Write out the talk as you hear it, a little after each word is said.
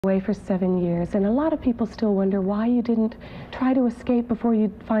Away for 7 years, and a lot of people still wonder why you didn't try to escape before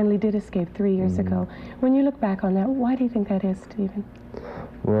you finally did escape 3 years ago. When you look back on that, why do you think that is, Stephen?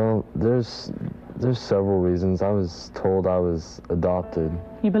 Well, there's several reasons. I was told I was adopted.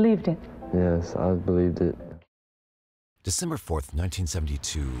 You believed it? Yes, I believed it. December 4th,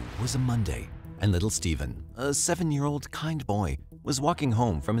 1972 was a Monday, and little Stephen, a 7-year-old kind boy, was walking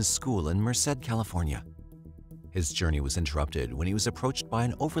home from his school in Merced, California. His journey was interrupted when he was approached by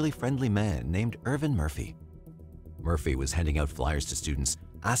an overly friendly man named Irvin Murphy. Murphy was handing out flyers to students,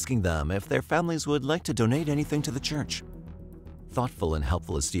 asking them if their families would like to donate anything to the church. Thoughtful and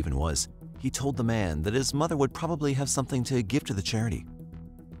helpful as Stephen was, he told the man that his mother would probably have something to give to the charity.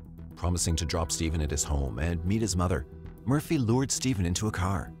 Promising to drop Stephen at his home and meet his mother, Murphy lured Stephen into a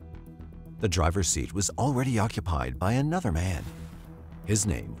car. The driver's seat was already occupied by another man. His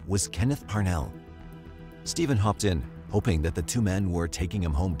name was Kenneth Parnell. Stephen hopped in, hoping that the two men were taking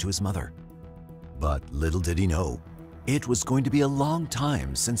him home to his mother. But little did he know, it was going to be a long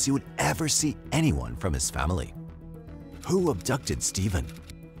time since he would ever see anyone from his family. Who abducted Stephen?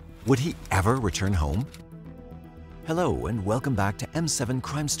 Would he ever return home? Hello and welcome back to M7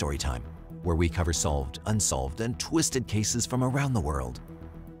 Crime Storytime, where we cover solved, unsolved, and twisted cases from around the world.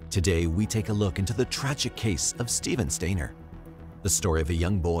 Today we take a look into the tragic case of Stephen Stayner. The story of a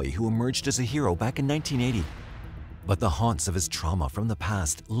young boy who emerged as a hero back in 1980. But the haunts of his trauma from the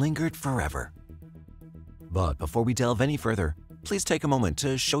past lingered forever. But before we delve any further, please take a moment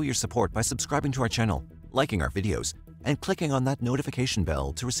to show your support by subscribing to our channel, liking our videos, and clicking on that notification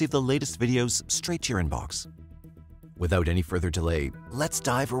bell to receive the latest videos straight to your inbox. Without any further delay, let's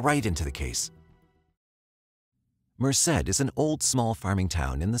dive right into the case. Merced is an old small farming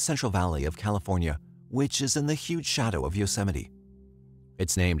town in the Central Valley of California, which is in the huge shadow of Yosemite.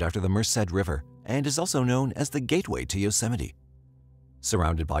 It's named after the Merced River and is also known as the gateway to Yosemite.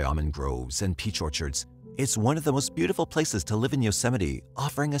 Surrounded by almond groves and peach orchards, it's one of the most beautiful places to live in Yosemite,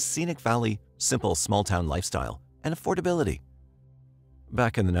 offering a scenic valley, simple small-town lifestyle, and affordability.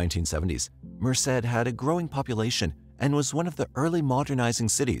 Back in the 1970s, Merced had a growing population and was one of the early modernizing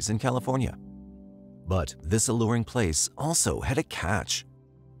cities in California. But this alluring place also had a catch.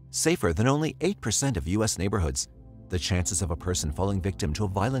 Safer than only 8% of U.S. neighborhoods, the chances of a person falling victim to a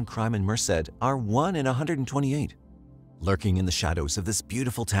violent crime in Merced are 1 in 128. Lurking in the shadows of this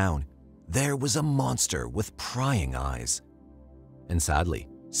beautiful town, there was a monster with prying eyes. And sadly,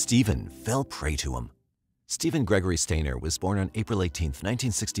 Stephen fell prey to him. Stephen Gregory Stayner was born on April 18,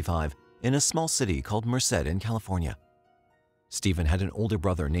 1965, in a small city called Merced in California. Stephen had an older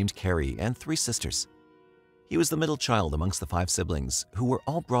brother named Carrie and 3 sisters. He was the middle child amongst the 5 siblings, who were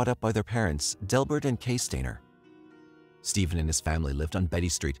all brought up by their parents, Delbert and Kay Stayner. Stephen and his family lived on Betty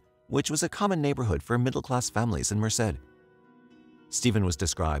Street, which was a common neighborhood for middle-class families in Merced. Stephen was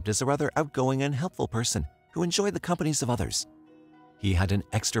described as a rather outgoing and helpful person who enjoyed the companies of others. He had an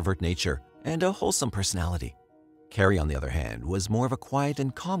extrovert nature and a wholesome personality. Carrie, on the other hand, was more of a quiet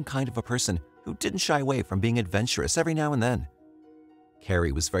and calm kind of a person who didn't shy away from being adventurous every now and then.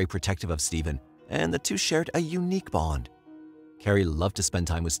 Carrie was very protective of Stephen, and the two shared a unique bond. Carrie loved to spend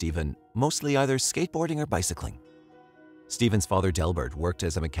time with Stephen, mostly either skateboarding or bicycling. Stephen's father, Delbert, worked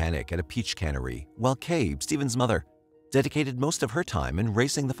as a mechanic at a peach cannery, while Kay, Stephen's mother, dedicated most of her time in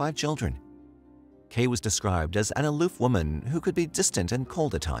raising the 5 children. Kay was described as an aloof woman who could be distant and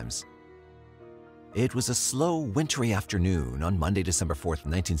cold at times. It was a slow, wintry afternoon on Monday, December 4th,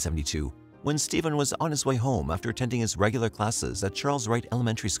 1972, when Stephen was on his way home after attending his regular classes at Charles Wright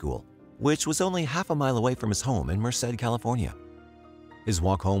Elementary School, which was only half a mile away from his home in Merced, California. His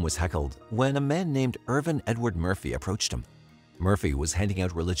walk home was heckled when a man named Irvin Edward Murphy approached him. Murphy was handing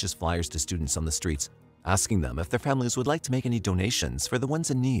out religious flyers to students on the streets, asking them if their families would like to make any donations for the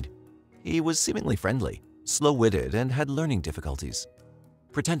ones in need. He was seemingly friendly, slow-witted, and had learning difficulties.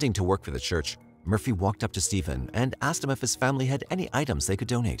 Pretending to work for the church, Murphy walked up to Stephen and asked him if his family had any items they could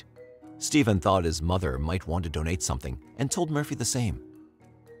donate. Stephen thought his mother might want to donate something and told Murphy the same.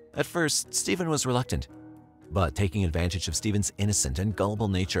 At first, Stephen was reluctant, but taking advantage of Stephen's innocent and gullible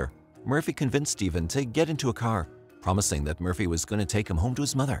nature, Murphy convinced Stephen to get into a car, promising that Murphy was going to take him home to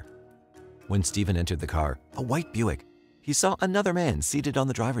his mother. When Stephen entered the car, a white Buick, he saw another man seated on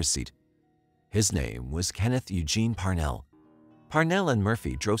the driver's seat. His name was Kenneth Eugene Parnell. Parnell and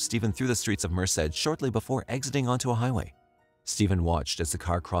Murphy drove Stephen through the streets of Merced shortly before exiting onto a highway. Stephen watched as the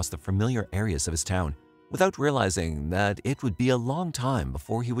car crossed the familiar areas of his town, without realizing that it would be a long time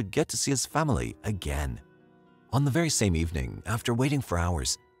before he would get to see his family again. On the very same evening, after waiting for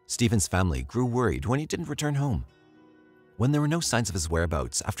hours, Stephen's family grew worried when he didn't return home. When there were no signs of his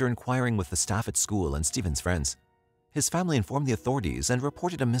whereabouts after inquiring with the staff at school and Stephen's friends, his family informed the authorities and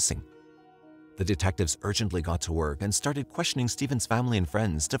reported him missing. The detectives urgently got to work and started questioning Stephen's family and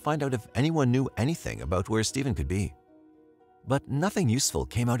friends to find out if anyone knew anything about where Stephen could be. But nothing useful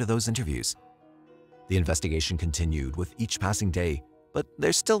came out of those interviews. The investigation continued with each passing day, but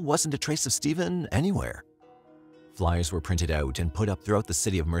there still wasn't a trace of Stephen anywhere. Flyers were printed out and put up throughout the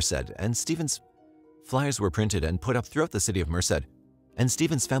city of Merced, and Stephen's family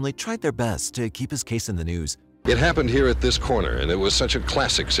tried their best to keep his case in the news. It happened here at this corner, and it was such a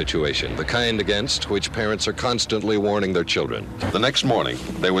classic situation, the kind against which parents are constantly warning their children. The next morning,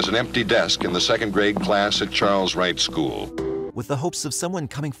 there was an empty desk in the second grade class at Charles Wright School, with the hopes of someone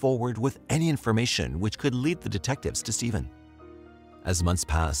coming forward with any information which could lead the detectives to Stephen. As months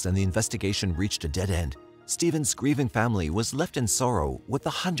passed and the investigation reached a dead end, Stephen's grieving family was left in sorrow with the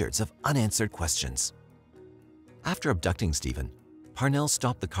hundreds of unanswered questions. After abducting Stephen, Parnell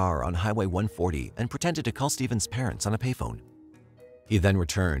stopped the car on Highway 140 and pretended to call Stephen's parents on a payphone. He then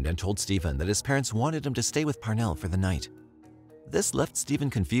returned and told Stephen that his parents wanted him to stay with Parnell for the night. This left Stephen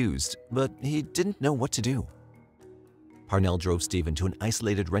confused, but he didn't know what to do. Parnell drove Stephen to an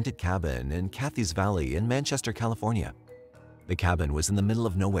isolated rented cabin in Cathy's Valley in Manchester, California. The cabin was in the middle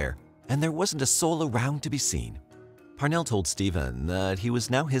of nowhere, and there wasn't a soul around to be seen. Parnell told Stephen that he was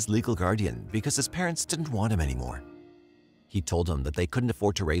now his legal guardian because his parents didn't want him anymore. He told them that they couldn't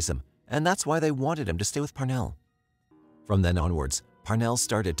afford to raise him, and that's why they wanted him to stay with Parnell. From then onwards, Parnell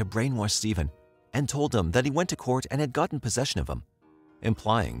started to brainwash Stephen and told him that he went to court and had gotten possession of him,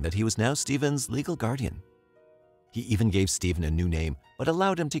 implying that he was now Stephen's legal guardian. He even gave Stephen a new name, but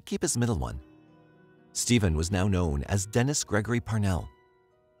allowed him to keep his middle one. Stephen was now known as Dennis Gregory Parnell.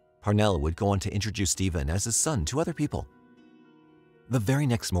 Parnell would go on to introduce Stephen as his son to other people. The very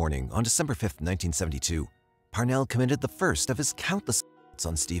next morning, on December 5, 1972, Parnell committed the first of his countless assaults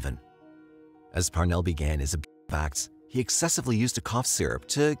on Stephen. As Parnell began his abusive acts, he excessively used a cough syrup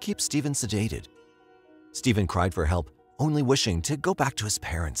to keep Stephen sedated. Stephen cried for help, only wishing to go back to his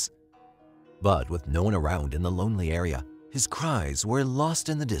parents. But with no one around in the lonely area, his cries were lost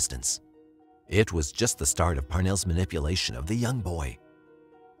in the distance. It was just the start of Parnell's manipulation of the young boy.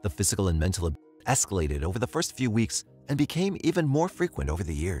 The physical and mental abuse escalated over the first few weeks and became even more frequent over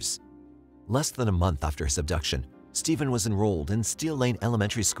the years. Less than a month after his abduction, Stephen was enrolled in Steel Lane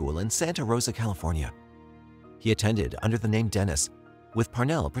Elementary School in Santa Rosa, California. He attended under the name Dennis, with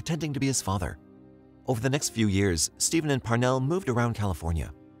Parnell pretending to be his father. Over the next few years, Stephen and Parnell moved around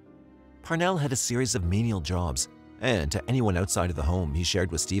California. Parnell had a series of menial jobs, and to anyone outside of the home he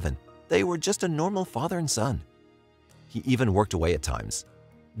shared with Stephen, they were just a normal father and son. He even worked away at times,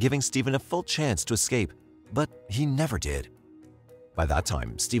 giving Stephen a full chance to escape, but he never did. By that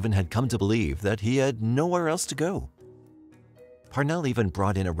time, Stephen had come to believe that he had nowhere else to go. Parnell even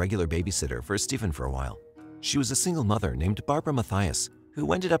brought in a regular babysitter for Stephen for a while. She was a single mother named Barbara Mathias,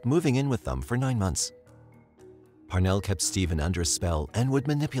 who ended up moving in with them for 9 months. Parnell kept Stephen under a spell and would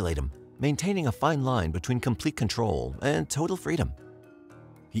manipulate him, maintaining a fine line between complete control and total freedom.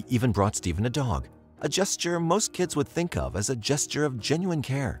 He even brought Stephen a dog, a gesture most kids would think of as a gesture of genuine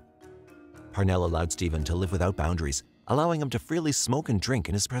care. Parnell allowed Stephen to live without boundaries, allowing him to freely smoke and drink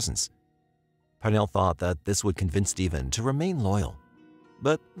in his presence. Parnell thought that this would convince Stephen to remain loyal.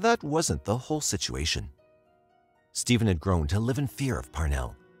 But that wasn't the whole situation. Stephen had grown to live in fear of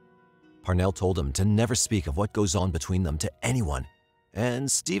Parnell. Parnell told him to never speak of what goes on between them to anyone, and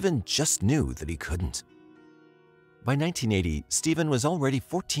Stephen just knew that he couldn't. By 1980, Stephen was already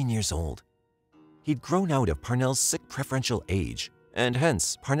 14 years old. He'd grown out of Parnell's sick preferential age, and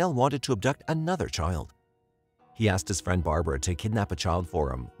hence Parnell wanted to abduct another child. He asked his friend Barbara to kidnap a child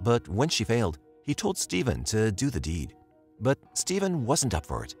for him, but when she failed, he told Stephen to do the deed. But Stephen wasn't up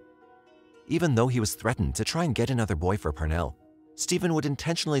for it. Even though he was threatened to try and get another boy for Parnell, Stephen would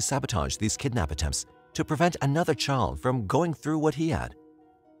intentionally sabotage these kidnap attempts to prevent another child from going through what he had.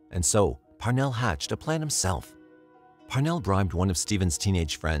 And so, Parnell hatched a plan himself. Parnell bribed one of Stephen's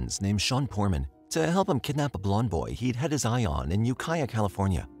teenage friends named Sean Porman to help him kidnap a blonde boy he'd had his eye on in Ukiah,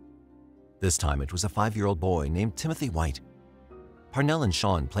 California. This time it was a 5-year-old boy named Timothy White. Parnell and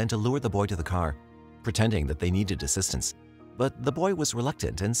Sean planned to lure the boy to the car, pretending that they needed assistance, but the boy was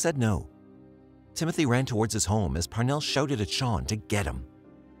reluctant and said no. Timothy ran towards his home as Parnell shouted at Sean to get him.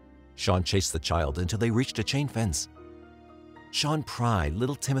 Sean chased the child until they reached a chain fence. Sean pried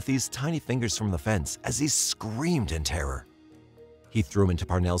little Timothy's tiny fingers from the fence as he screamed in terror. He threw him into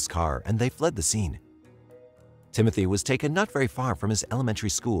Parnell's car and they fled the scene. Timothy was taken not very far from his elementary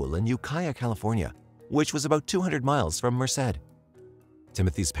school in Ukiah, California, which was about 200 miles from Merced.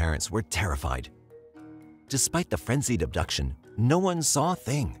 Timothy's parents were terrified. Despite the frenzied abduction, no one saw a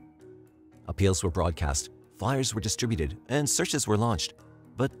thing. Appeals were broadcast, flyers were distributed and searches were launched,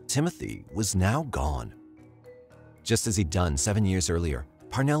 but Timothy was now gone. Just as he'd done 7 years earlier,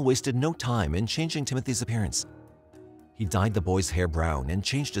 Parnell wasted no time in changing Timothy's appearance. He dyed the boy's hair brown and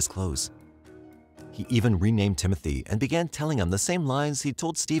changed his clothes. He even renamed Timothy and began telling him the same lies he'd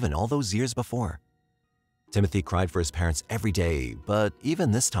told Stephen all those years before. Timothy cried for his parents every day, but even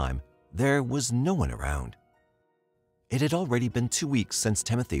this time, there was no one around. It had already been 2 weeks since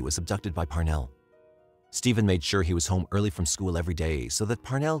Timothy was abducted by Parnell. Stephen made sure he was home early from school every day so that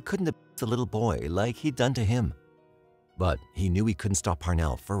Parnell couldn't abuse the little boy like he'd done to him. But he knew he couldn't stop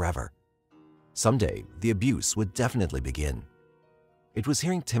Parnell forever. Someday, the abuse would definitely begin. It was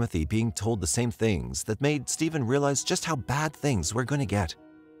hearing Timothy being told the same things that made Stephen realize just how bad things were going to get.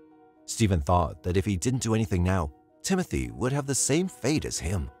 Stephen thought that if he didn't do anything now, Timothy would have the same fate as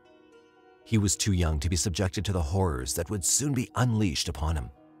him. He was too young to be subjected to the horrors that would soon be unleashed upon him.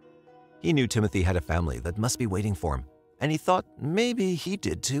 He knew Timothy had a family that must be waiting for him, and he thought maybe he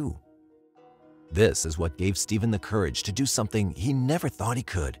did too. This is what gave Stephen the courage to do something he never thought he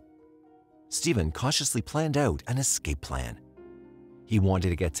could. Stephen cautiously planned out an escape plan. He wanted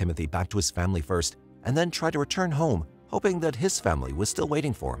to get Timothy back to his family first and then try to return home, hoping that his family was still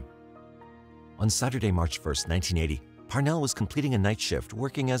waiting for him. On Saturday, March 1st, 1980, Parnell was completing a night shift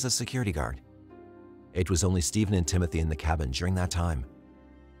working as a security guard. It was only Stephen and Timothy in the cabin during that time.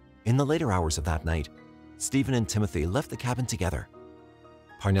 In the later hours of that night, Stephen and Timothy left the cabin together.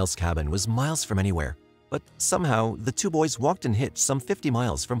 Parnell's cabin was miles from anywhere, but somehow the two boys walked and hitched some 50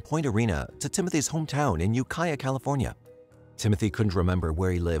 miles from Point Arena to Timothy's hometown in Ukiah, California. Timothy couldn't remember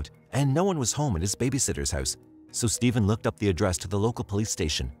where he lived, and no one was home at his babysitter's house, so Stephen looked up the address to the local police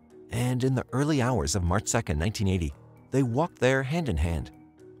station, and in the early hours of March 2nd, 1980, they walked there hand in hand.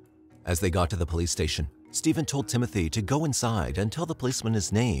 As they got to the police station, Stephen told Timothy to go inside and tell the policeman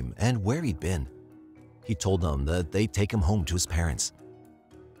his name and where he'd been. He told them that they'd take him home to his parents.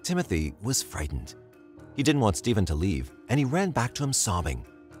 Timothy was frightened. He didn't want Stephen to leave, and he ran back to him sobbing.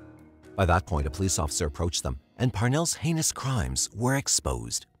 By that point, a police officer approached them, and Parnell's heinous crimes were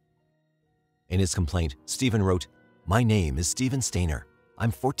exposed. In his complaint, Stephen wrote, "My name is Stephen Stayner.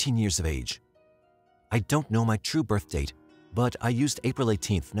 I'm 14 years of age. I don't know my true birth date, but I used April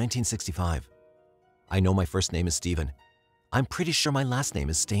 18th, 1965. I know my first name is Stephen. I'm pretty sure my last name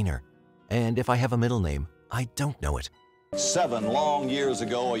is Stayner, and if I have a middle name, I don't know it." 7 long years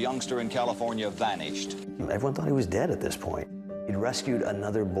ago, a youngster in California vanished. Everyone thought he was dead at this point. He'd rescued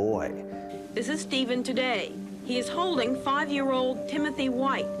another boy. This is Stephen today. He is holding 5-year-old Timothy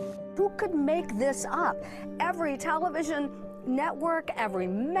White. Who could make this up? Every television network, every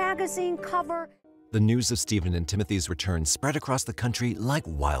magazine cover. The news of Stephen and Timothy's return spread across the country like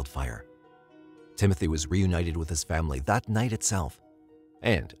wildfire. Timothy was reunited with his family that night itself.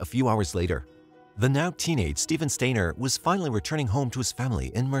 And a few hours later, the now teenage Stephen Stayner was finally returning home to his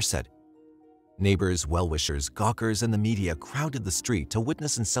family in Merced. Neighbors, well-wishers, gawkers, and the media crowded the street to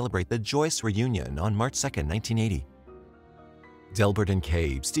witness and celebrate the joyous reunion on March 2nd, 1980. Delbert and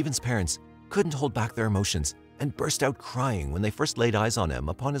Kay, Stephen's parents, couldn't hold back their emotions and burst out crying when they first laid eyes on him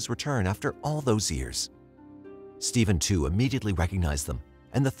upon his return after all those years. Stephen, too, immediately recognized them,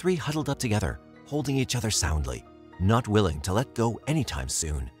 and the three huddled up together, holding each other soundly, not willing to let go anytime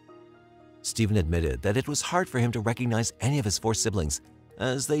soon. Stephen admitted that it was hard for him to recognize any of his 4 siblings,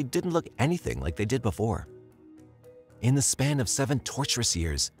 as they didn't look anything like they did before. In the span of 7 torturous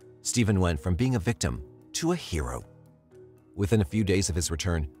years, Stephen went from being a victim to a hero. Within a few days of his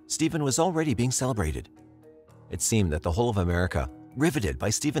return, Stephen was already being celebrated. It seemed that the whole of America, riveted by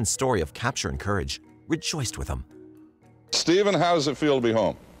Stephen's story of capture and courage, rejoiced with him. Stephen, how does it feel to be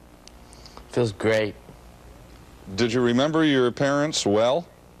home? Feels great. Did you remember your parents well?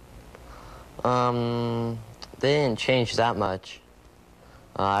 They didn't change that much.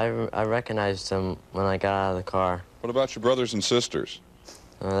 I recognized them when I got out of the car. What about your brothers and sisters?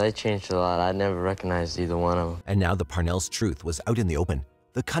 They changed a lot. I never recognized either one of them. And now that Parnell's truth was out in the open,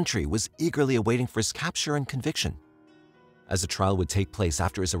 the country was eagerly awaiting for his capture and conviction. As a trial would take place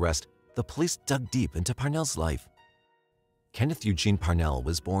after his arrest, the police dug deep into Parnell's life. Kenneth Eugene Parnell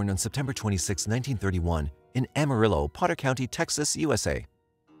was born on September 26, 1931, in Amarillo, Potter County, Texas, USA.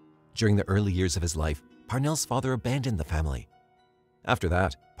 During the early years of his life, Parnell's father abandoned the family. After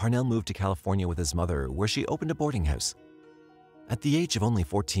that, Parnell moved to California with his mother, where she opened a boarding house. At the age of only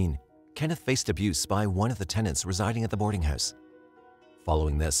 14, Kenneth faced abuse by one of the tenants residing at the boarding house.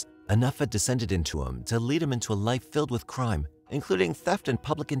 Following this, enough had descended into him to lead him into a life filled with crime, including theft and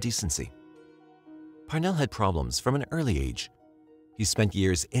public indecency. Parnell had problems from an early age. He spent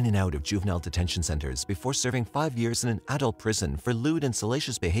years in and out of juvenile detention centers before serving 5 years in an adult prison for lewd and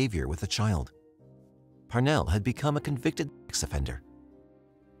salacious behavior with a child. Parnell had become a convicted sex offender.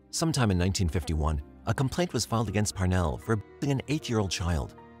 Sometime in 1951, a complaint was filed against Parnell for abusing an 8-year-old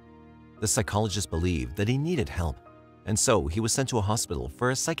child. The psychologist believed that he needed help, and so he was sent to a hospital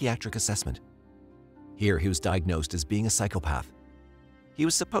for a psychiatric assessment. Here he was diagnosed as being a psychopath. He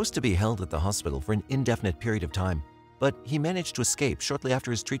was supposed to be held at the hospital for an indefinite period of time, but he managed to escape shortly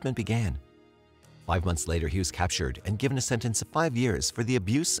after his treatment began. 5 months later, he was captured and given a sentence of 5 years for the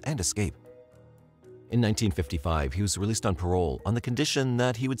abuse and escape. In 1955, he was released on parole on the condition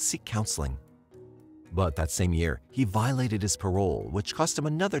that he would seek counseling. But that same year, he violated his parole, which cost him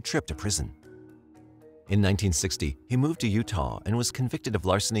another trip to prison. In 1960, he moved to Utah and was convicted of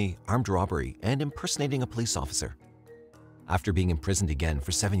larceny, armed robbery, and impersonating a police officer. After being imprisoned again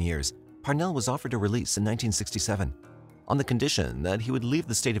for 7 years, Parnell was offered a release in 1967 on the condition that he would leave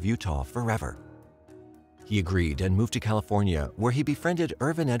the state of Utah forever. He agreed and moved to California, where he befriended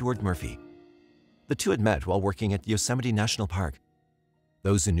Irvin Edward Murphy. The two had met while working at Yosemite National Park.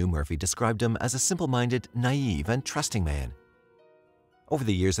 Those who knew Murphy described him as a simple-minded, naive, and trusting man. Over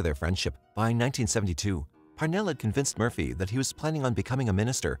the years of their friendship, by 1972, Parnell had convinced Murphy that he was planning on becoming a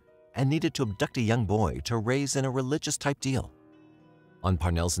minister and needed to abduct a young boy to raise in a religious-type deal. On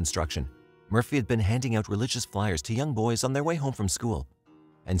Parnell's instruction, Murphy had been handing out religious flyers to young boys on their way home from school,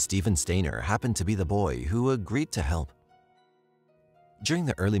 and Stephen Stayner happened to be the boy who agreed to help. During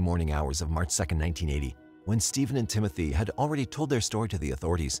the early morning hours of March 2, 1980, when Stephen and Timothy had already told their story to the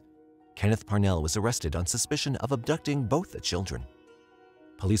authorities, Kenneth Parnell was arrested on suspicion of abducting both the children.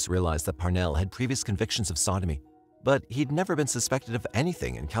 Police realized that Parnell had previous convictions of sodomy, but he'd never been suspected of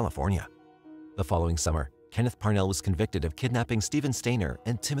anything in California. The following summer, Kenneth Parnell was convicted of kidnapping Stephen Stayner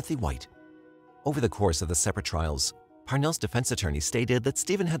and Timothy White. Over the course of the separate trials, Parnell's defense attorney stated that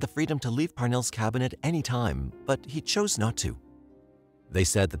Stephen had the freedom to leave Parnell's cabin at any time, but he chose not to. They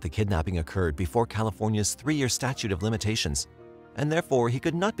said that the kidnapping occurred before California's 3-year statute of limitations, and therefore he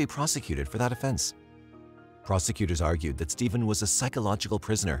could not be prosecuted for that offense. Prosecutors argued that Stephen was a psychological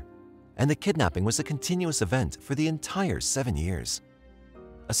prisoner, and the kidnapping was a continuous event for the entire 7 years.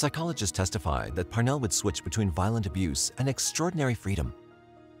 A psychologist testified that Parnell would switch between violent abuse and extraordinary freedom.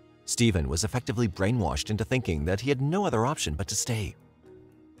 Stephen was effectively brainwashed into thinking that he had no other option but to stay.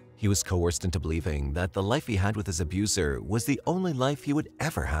 He was coerced into believing that the life he had with his abuser was the only life he would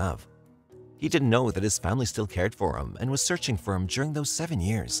ever have. He didn't know that his family still cared for him and was searching for him during those 7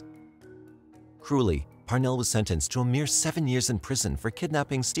 years. Cruelly, Parnell was sentenced to a mere 7 years in prison for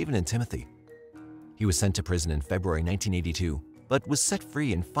kidnapping Stephen and Timothy. He was sent to prison in February 1982, but was set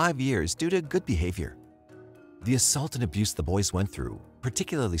free in 5 years due to good behavior. The assault and abuse the boys went through,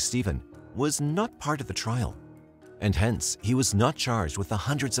 particularly Stephen, was not part of the trial, and hence he was not charged with the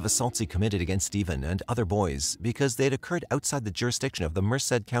hundreds of assaults he committed against Stephen and other boys because they had occurred outside the jurisdiction of the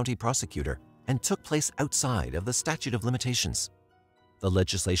Merced County prosecutor and took place outside of the statute of limitations. The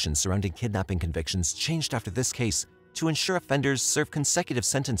legislation surrounding kidnapping convictions changed after this case to ensure offenders serve consecutive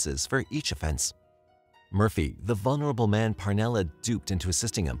sentences for each offense. Murphy, the vulnerable man Parnell had duped into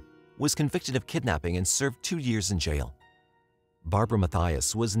assisting him, was convicted of kidnapping and served 2 years in jail. Barbara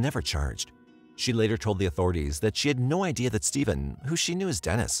Mathias was never charged. She later told the authorities that she had no idea that Stephen, who she knew as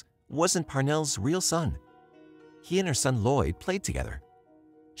Dennis, wasn't Parnell's real son. He and her son Lloyd played together.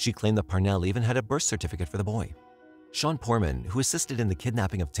 She claimed that Parnell even had a birth certificate for the boy. Sean Porman, who assisted in the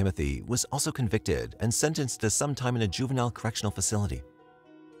kidnapping of Timothy, was also convicted and sentenced to some time in a juvenile correctional facility.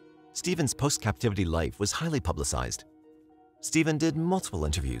 Stephen's post-captivity life was highly publicized. Stephen did multiple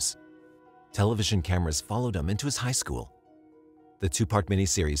interviews. Television cameras followed him into his high school. The 2-part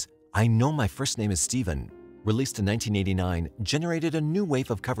miniseries, I Know My First Name is Stephen, released in 1989, generated a new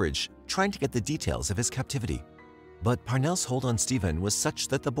wave of coverage trying to get the details of his captivity. But Parnell's hold on Stephen was such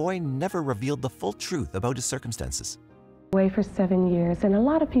that the boy never revealed the full truth about his circumstances. Away for 7 years, and a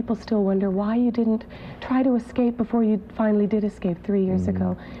lot of people still wonder why you didn't try to escape before you finally did escape 3 years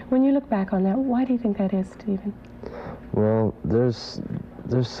ago. When you look back on that, why do you think that is, Stephen? Well, there's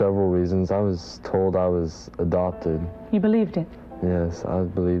several reasons. I was told I was adopted. You believed it? Yes, I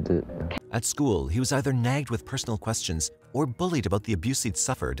believed it. At school, he was either nagged with personal questions or bullied about the abuse he'd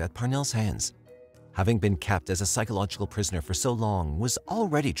suffered at Parnell's hands. Having been kept as a psychological prisoner for so long was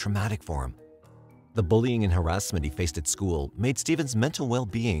already traumatic for him. The bullying and harassment he faced at school made Stephen's mental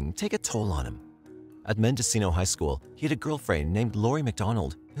well-being take a toll on him. At Mendocino High School, he had a girlfriend named Lori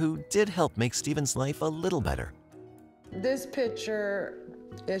McDonald who did help make Stephen's life a little better. This picture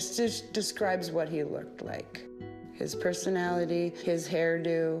just describes what he looked like. His personality, his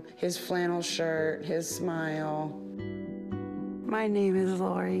hairdo, his flannel shirt, his smile. My name is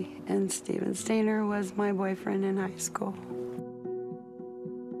Lori, and Stephen Stayner was my boyfriend in high school.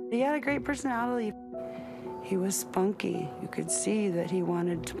 He had a great personality. He was spunky. You could see that he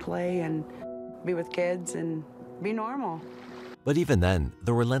wanted to play and be with kids and be normal. But even then,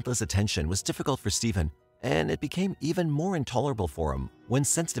 the relentless attention was difficult for Stephen, and it became even more intolerable for him when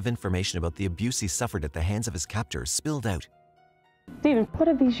sensitive information about the abuse he suffered at the hands of his captors spilled out. Stephen, what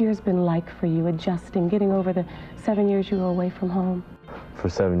have these years been like for you, adjusting, getting over the 7 years you were away from home? For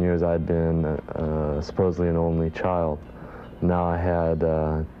 7 years, I'd been supposedly an only child. Now I had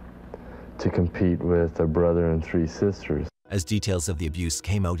to compete with a brother and 3 sisters. As details of the abuse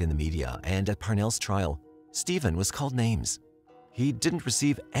came out in the media and at Parnell's trial, Stephen was called names. He didn't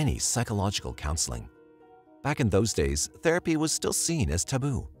receive any psychological counseling. Back in those days, therapy was still seen as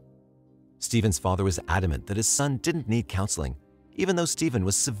taboo. Stephen's father was adamant that his son didn't need counseling, even though Stephen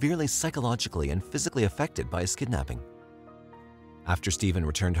was severely psychologically and physically affected by his kidnapping. After Stephen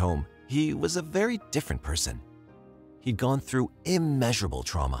returned home, he was a very different person. He'd gone through immeasurable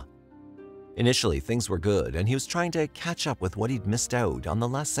trauma. Initially, things were good, and he was trying to catch up with what he'd missed out on the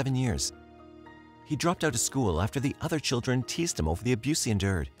last 7 years. He dropped out of school after the other children teased him over the abuse he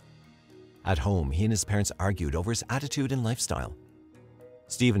endured. At home, he and his parents argued over his attitude and lifestyle.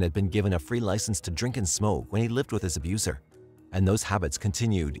 Stephen had been given a free license to drink and smoke when he lived with his abuser, and those habits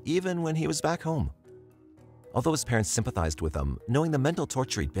continued even when he was back home. Although his parents sympathized with him, knowing the mental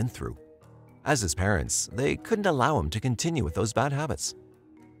torture he'd been through, as his parents, they couldn't allow him to continue with those bad habits.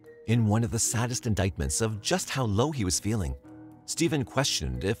 In one of the saddest indictments of just how low he was feeling, Stephen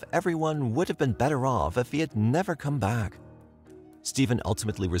questioned if everyone would have been better off if he had never come back. Stephen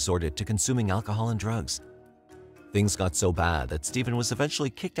ultimately resorted to consuming alcohol and drugs. Things got so bad that Stephen was eventually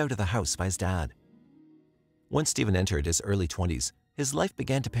kicked out of the house by his dad. Once Stephen entered his early 20s, his life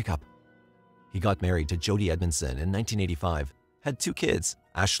began to pick up. He got married to Jody Edmondson in 1985, had 2 kids,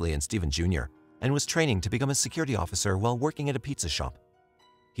 Ashley and Stephen Jr., and was training to become a security officer while working at a pizza shop.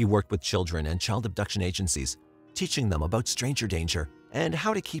 He worked with children and child abduction agencies, teaching them about stranger danger and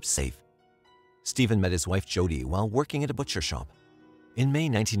how to keep safe. Stephen met his wife Jody while working at a butcher shop. In May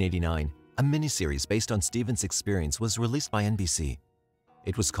 1989, a miniseries based on Stephen's experience was released by NBC.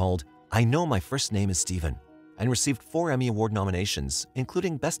 It was called I Know My First Name is Stephen and received 4 Emmy Award nominations,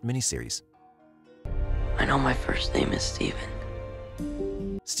 including Best Miniseries. I know my first name is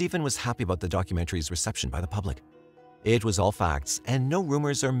Stephen. Stephen was happy about the documentary's reception by the public. It was all facts and no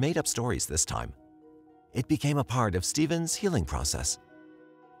rumors or made-up stories this time. It became a part of Stephen's healing process.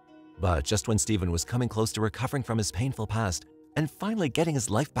 But just when Stephen was coming close to recovering from his painful past and finally getting his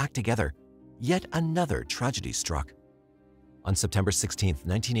life back together, yet another tragedy struck. On September 16,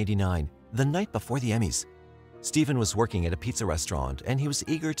 1989, the night before the Emmys, Stephen was working at a pizza restaurant and he was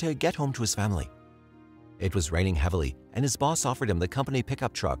eager to get home to his family. It was raining heavily and his boss offered him the company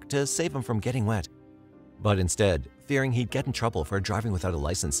pickup truck to save him from getting wet. But instead, fearing he'd get in trouble for driving without a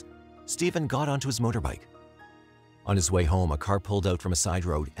license, Stephen got onto his motorbike. On his way home, a car pulled out from a side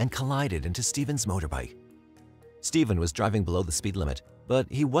road and collided into Stephen's motorbike. Stephen was driving below the speed limit, but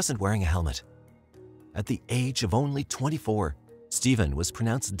he wasn't wearing a helmet. At the age of only 24, Stephen was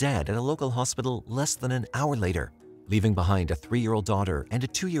pronounced dead at a local hospital less than an hour later, leaving behind a 3-year-old daughter and a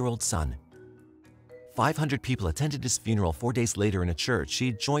 2-year-old son. 500 people attended his funeral 4 days later in a church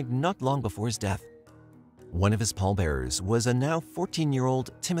he joined not long before his death. One of his pallbearers was a now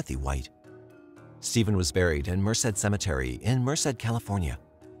 14-year-old Timothy White. Stephen was buried in Merced Cemetery in Merced, California.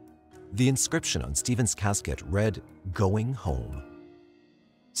 The inscription on Stephen's casket read, "Going Home."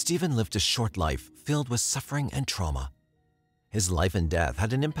 Stephen lived a short life filled with suffering and trauma. His life and death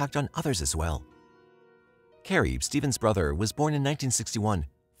had an impact on others as well. Kerry, Stephen's brother, was born in 1961,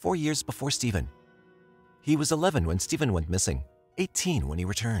 4 years before Stephen. He was 11 when Stephen went missing, 18 when he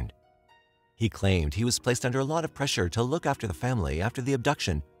returned. He claimed he was placed under a lot of pressure to look after the family after the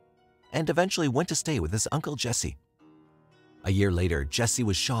abduction and eventually went to stay with his uncle Jesse. A year later, Jesse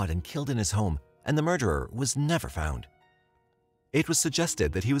was shot and killed in his home, and the murderer was never found. It was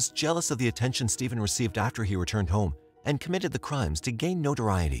suggested that he was jealous of the attention Stephen received after he returned home and committed the crimes to gain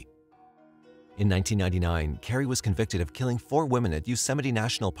notoriety. In 1999, Kerry was convicted of killing 4 women at Yosemite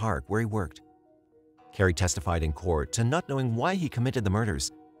National Park where he worked. Kerry testified in court to not knowing why he committed the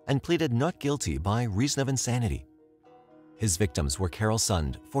murders and pleaded not guilty by reason of insanity. His victims were Carol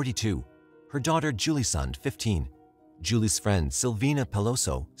Sund, 42, her daughter Julie Sund, 15, Julie's friend Silvina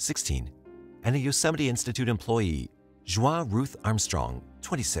Peloso, 16, and a Yosemite Institute employee, Joie Ruth Armstrong,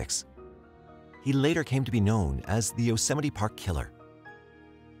 26. He later came to be known as the Yosemite Park Killer.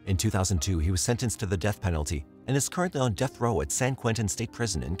 In 2002, he was sentenced to the death penalty and is currently on death row at San Quentin State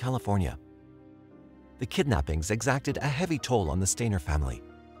Prison in California. The kidnappings exacted a heavy toll on the Stayner family.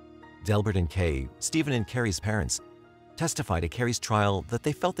 Delbert and Kay, Stephen and Kerry's parents, testified at Kerry's trial that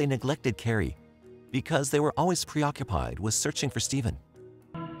they felt they neglected Kerry because they were always preoccupied with searching for Stephen.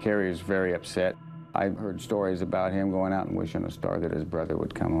 Carrie is very upset. I've heard stories about him going out and wishing a star that his brother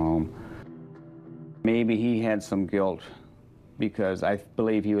would come home. Maybe he had some guilt because I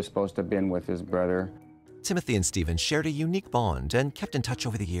believe he was supposed to have been with his brother. Timothy and Stephen shared a unique bond and kept in touch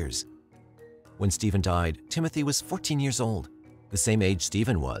over the years. When Stephen died, Timothy was 14 years old, the same age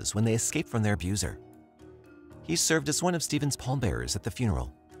Stephen was when they escaped from their abuser. He served as one of Stephen's pallbearers at the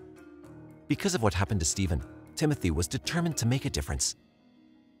funeral. Because of what happened to Stephen, Timothy was determined to make a difference.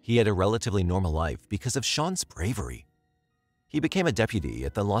 He had a relatively normal life because of Sean's bravery. He became a deputy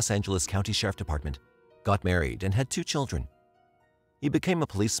at the Los Angeles County Sheriff Department, got married, and had 2 children. He became a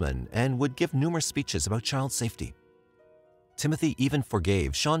policeman and would give numerous speeches about child safety. Timothy even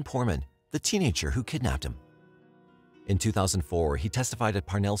forgave Sean Porman, the teenager who kidnapped him. In 2004, he testified at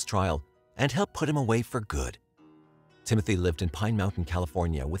Parnell's trial and helped put him away for good. Timothy lived in Pine Mountain,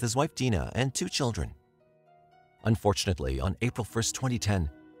 California with his wife Dina and 2 children. Unfortunately, on April 1, 2010,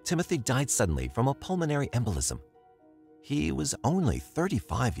 Timothy died suddenly from a pulmonary embolism. He was only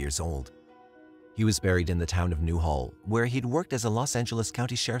 35 years old. He was buried in the town of Newhall, where he'd worked as a Los Angeles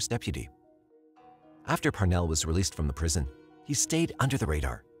County Sheriff's deputy. After Parnell was released from the prison, he stayed under the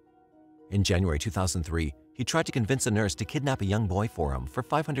radar. In January 2003, he tried to convince a nurse to kidnap a young boy for him for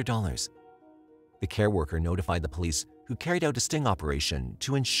 $500. The care worker notified the police, who carried out a sting operation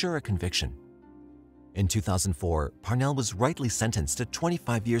to ensure a conviction. In 2004, Parnell was rightly sentenced to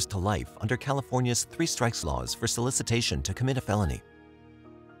 25 years to life under California's 3 strikes laws for solicitation to commit a felony.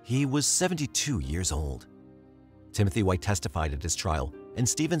 He was 72 years old. Timothy White testified at his trial, and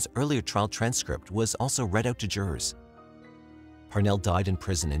Stephen's earlier trial transcript was also read out to jurors. Parnell died in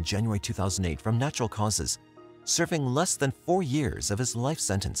prison in January 2008 from natural causes, serving less than 4 years of his life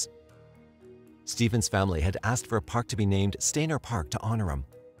sentence. Stephen's family had asked for a park to be named Stayner Park to honor him,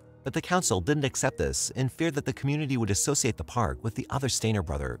 but the council didn't accept this in fear that the community would associate the park with the other Stayner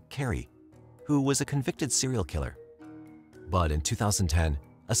brother, Kerry, who was a convicted serial killer. But in 2010,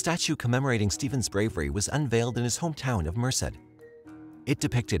 a statue commemorating Stephen's bravery was unveiled in his hometown of Merced. It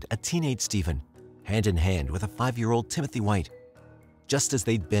depicted a teenage Stephen, hand in hand with a 5-year-old Timothy White, just as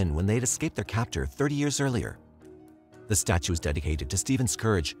they'd been when they'd escaped their captor 30 years earlier. The statue is dedicated to Stephen's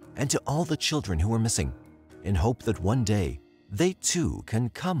courage and to all the children who were missing, in hope that one day they too can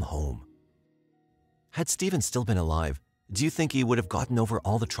come home. Had Stephen still been alive, do you think he would have gotten over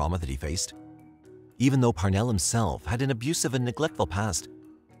all the trauma that he faced? Even though Parnell himself had an abusive and neglectful past,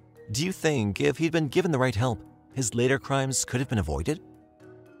 do you think if he'd been given the right help, his later crimes could have been avoided?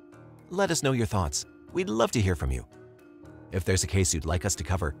 Let us know your thoughts. We'd love to hear from you. If there's a case you'd like us to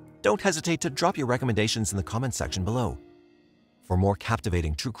cover, don't hesitate to drop your recommendations in the comments section below. For more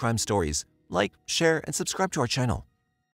captivating true crime stories, like, share, and subscribe to our channel.